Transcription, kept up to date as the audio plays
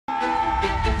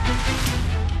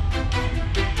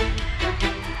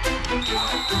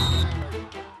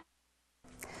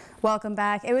Welcome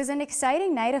back. It was an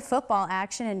exciting night of football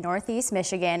action in Northeast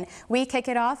Michigan. We kick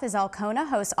it off as Alcona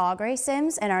hosts Au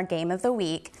Gres-Sims in our game of the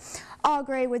week. Au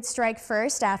Gres would strike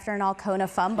first after an Alcona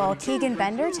fumble. Keegan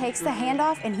Bender takes the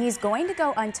handoff and he's going to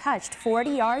go untouched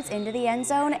 40 yards into the end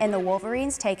zone, and the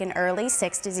Wolverines take an early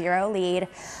 6-0 lead.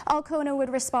 Alcona would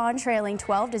respond trailing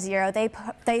 12-0.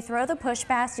 They throw the push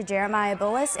pass to Jeremiah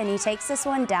Bullis and he takes this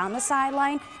one down the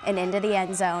sideline and into the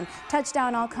end zone.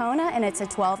 Touchdown Alcona, and it's a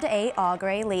 12-8 Au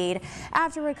Gres lead.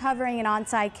 After recovering an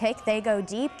onside kick, they go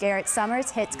deep. Garrett Summers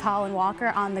hits Colin Walker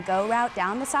on the go route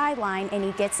down the sideline and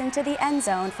he gets into the end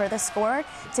zone for the score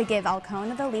to give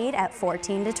Alcona the lead at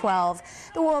 14-12.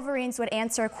 The Wolverines would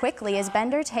answer quickly as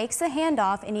Bender takes the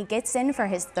handoff and he gets in for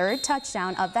his third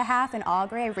touchdown of the half, and Au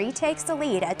Gres retakes the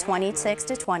lead at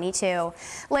 26-22.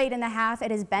 Late in the half,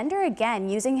 it is Bender again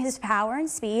using his power and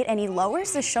speed, and he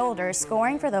lowers the shoulders,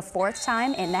 scoring for the fourth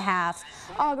time in the half.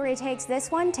 Au Gres takes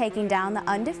this one, taking down the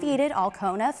undefeated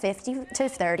Alcona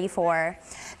 50-34.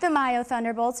 The Mayo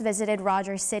Thunderbolts visited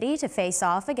Rogers City to face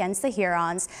off against the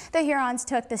Hurons. The Hurons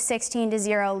took the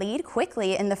 16-0 lead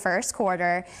quickly in the first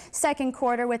quarter. Second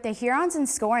quarter with the Hurons in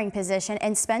scoring position,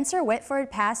 and Spencer Whitford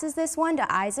passes this one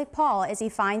to Isaac Paul as he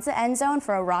finds the end zone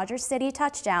for a Rogers City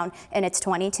touchdown, and it's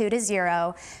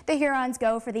 22-0. The Hurons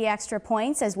go for the extra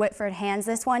points as Whitford hands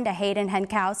this one to Hayden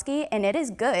Henkowski, and it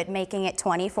is good, making it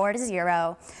 24-0.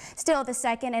 Still the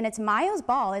second, and it's Mayo's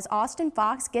ball as Austin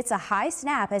Fox gets a high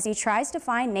snap as he tries to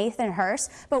find Nathan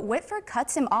Hurst, but Whitford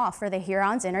cuts him off for the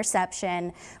Hurons'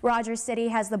 interception. Rogers City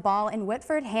has the ball, and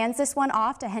Whitford hands this one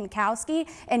off to Henkowski,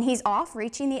 and he's off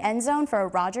reaching the end zone for a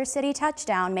Rogers City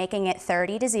touchdown, making it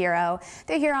 30-0.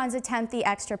 The Hurons attempt the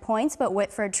extra points, but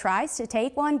Whitford tries to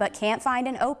take one but can't find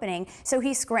an opening, so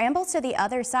he scrambles to the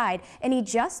other side and he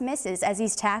just misses as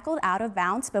he's tackled out of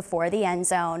bounds before the end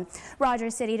zone.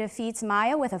 Rogers City defeats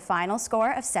Mayo with a final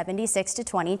score of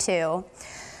 76-22.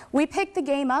 We picked the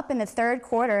game up in the third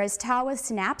quarter as Tawa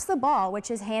snaps the ball,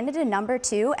 which is handed to number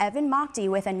 2, Evan Mockty,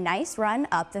 with a nice run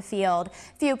up the field.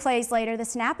 Few plays later, the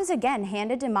snap is again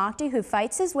handed to Mockty, who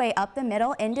fights his way up the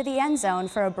middle into the end zone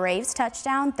for a Braves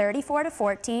touchdown,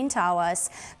 34-14 Tawas.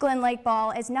 Glen Lake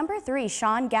ball as number 3,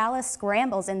 Sean Gallus,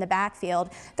 scrambles in the backfield.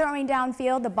 Throwing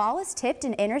downfield, the ball is tipped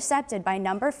and intercepted by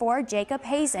number 4, Jacob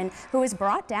Hazen, who is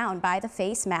brought down by the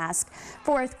face mask.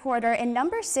 Fourth quarter, and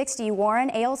number 60, Warren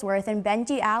Aylesworth and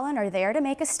Benji Allen are there to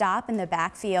make a stop in the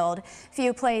backfield.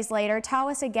 Few plays later,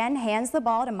 Tawas again hands the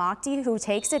ball to Mockty, who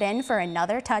takes it in for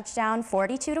another touchdown,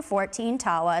 42-14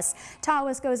 Tawas.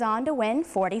 Tawas goes on to win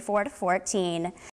 44-14.